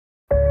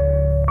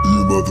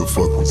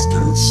motherfuckers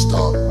can't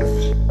stop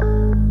me.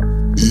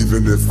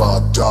 Even if I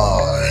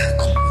die,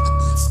 I'm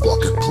a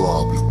fucking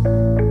problem.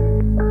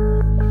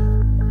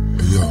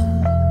 Hey yo,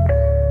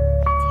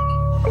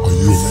 are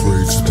you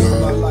afraid to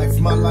die? My life,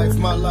 my life,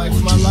 my life, Or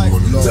my do life. you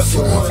wanna live Just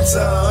one forever?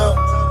 time.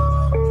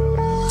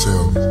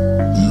 Tell me,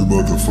 you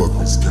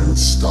motherfuckers can't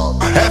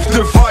stop me. After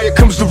the fire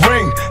comes the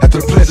rain,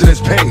 after the pleasure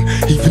there's pain.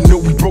 Even though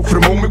we broke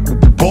for the moment, we'll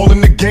be balling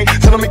the game.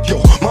 Tell them,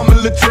 yo, my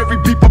military,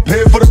 be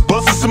prepared for the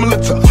bus. It's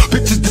similar to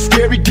bitches that's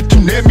scary, get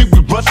too near me. We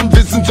rushing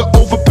visions of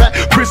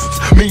overpacked prisons.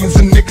 Millions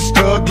of niggas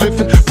thug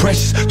living,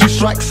 precious. 3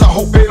 strikes, I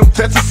hope they don't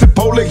test us. And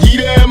polar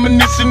heater,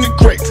 ammunition and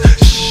crates.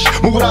 Shh,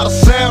 move without a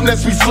sound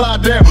as we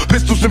slide down.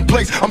 Pistols in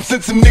place, I'm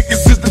sensing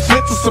niggas is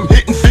defenseless. I'm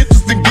hitting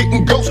fences and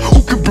getting ghosts. Who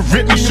can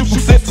prevent me shooting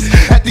senses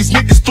at these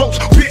niggas' throats?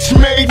 Bitch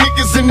made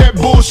niggas in that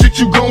bullshit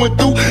you going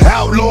through.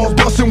 Outlaws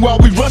busting while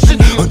we rushing,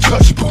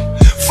 untouchable.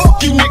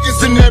 Fuck you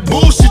niggas in that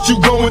bullshit you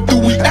going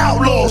through. We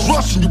outlaws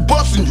rushing you,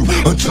 busting you,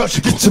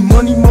 untouchable. Get your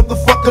money,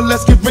 motherfucker,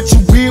 let's get rich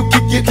and real.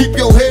 Kick it, keep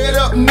your head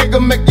up, nigga,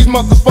 make these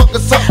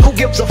motherfuckers up. Who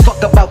gives a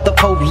fuck about the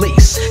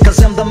police?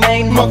 Cause I'm the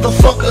main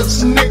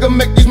Motherfuckers, nigga,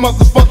 make these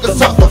motherfuckers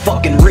the up.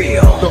 motherfucking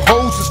real. The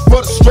hose is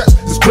for the stress,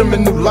 this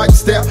criminal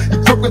lifestyle.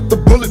 You crook with the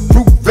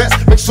bulletproof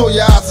vest, make sure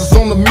your eyes is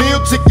on the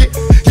meal ticket.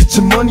 Get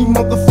your money,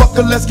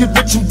 motherfucker, let's get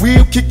rich and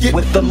real. Kick it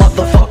With the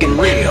motherfucking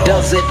real.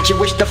 Does it? You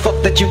wish the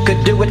fuck that you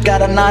could do it?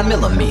 Got a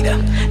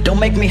 9mm. Don't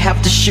make me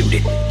have to shoot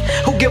it.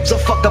 Who gives a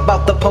fuck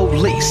about the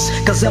police?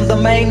 Cause I'm the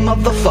main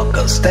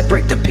motherfuckers that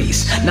break the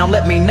peace. Now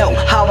let me know,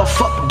 how the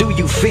fuck do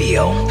you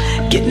feel?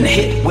 Getting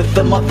hit with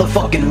the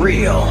motherfucking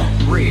real.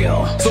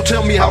 So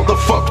tell me, how the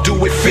fuck do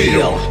it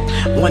feel?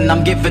 When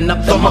I'm giving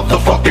up The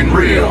motherfucking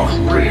real.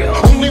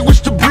 Only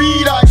wish to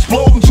breed, I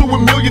explode into a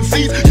million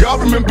seeds. Y'all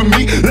remember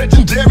me,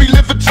 legendary,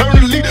 live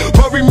eternally.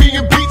 Bury me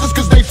in pieces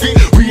cause they fear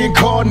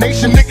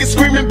reincarnation. Niggas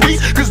screaming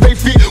beats cause they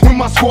fear when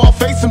my squad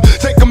face them.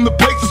 Take them to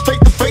places face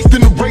to face,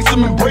 then erase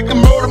them and break them.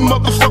 Murder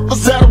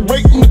motherfuckers,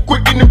 adorate them, the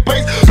quicken and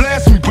pace.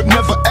 Blast me, but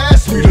never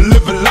ask me to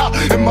live a lie.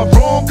 Am I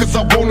wrong? Cause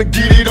I wanna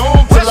get it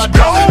on till I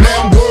die.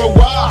 Now I'm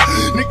worldwide.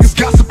 Niggas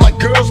gossip like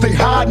girls, they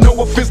hide.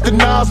 No offense to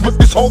Nas, but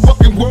this whole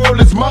fucking world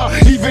is mine.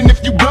 Even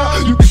if you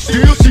blind, you can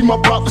still see my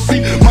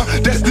prophecy. My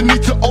destiny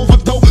to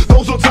overthrow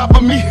those on top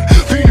of me.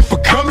 Feeding for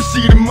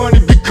currency, the money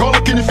be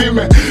calling, can you feel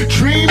me?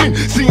 Dreaming,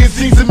 seeing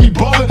scenes of me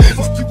ballin'.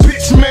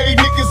 Bitch made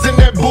niggas in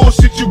that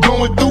bullshit you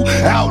going through.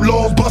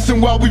 Outlaws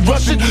busting while we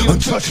rushing,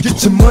 untouched.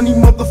 Get your money,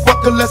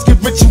 motherfucker, let's get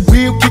rich and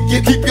real. Kick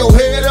it, keep your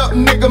head up,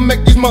 nigga,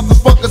 make these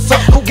motherfuckers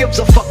up. Who gives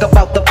a fuck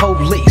about the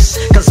police?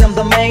 Cause I'm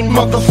the main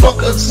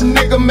Motherfuckers,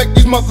 nigga, make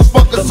these the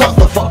motherfuckers up.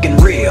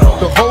 motherfucking real.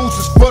 The hose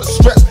is for the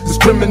stress, this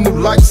criminal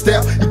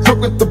lifestyle. You crook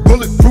with the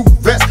bulletproof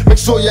vest, make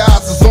sure your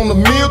eyes is on the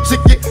meal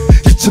ticket.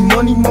 Get your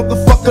money,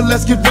 motherfucker,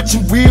 let's get rich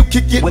and real.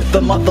 Kick it With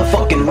the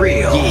motherfucking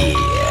real.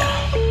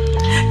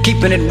 Yeah.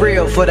 Keeping it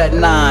real for that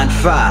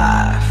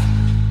 9-5.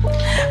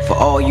 For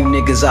all you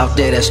niggas out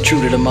there that's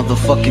true to the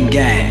motherfucking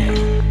game.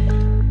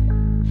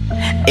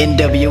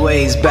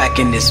 NWA's back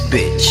in this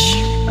bitch.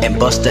 And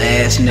buster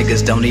ass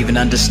niggas don't even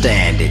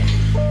understand it.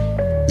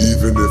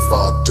 Even if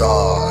I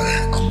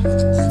die, I'm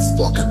a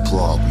fucking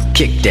problem.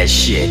 Kick that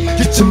shit.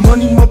 Get your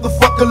money,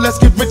 motherfucker, let's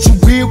get rich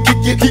and real. Kick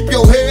it, keep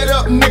your head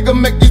up, nigga,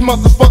 make these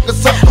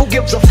motherfuckers up. Who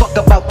gives a fuck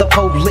about the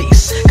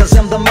police? Cause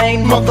I'm the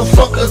main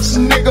Motherfuckers,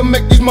 nigga,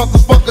 make these the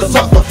motherfuckers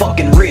up.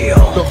 motherfucking real.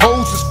 The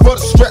hose is for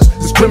the stress,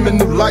 this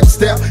criminal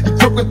lifestyle. You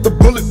crook with the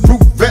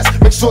bulletproof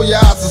vest, make sure your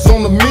eyes is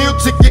on the meal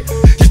ticket.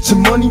 Get your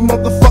money,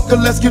 motherfucker,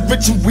 let's get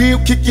rich and real.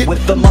 Kick it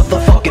With the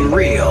motherfucking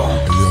real.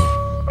 Hey yo,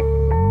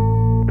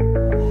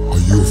 are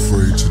you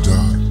afraid to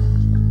die?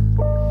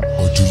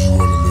 Or do you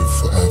wanna live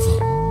forever?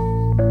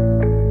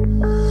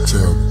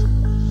 Tell me,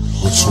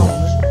 what's wrong?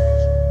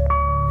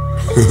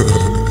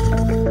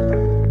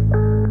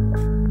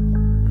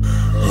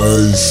 I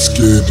ain't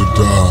scared to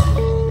die.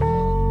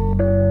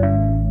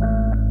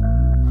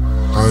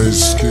 I ain't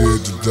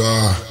scared to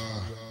die.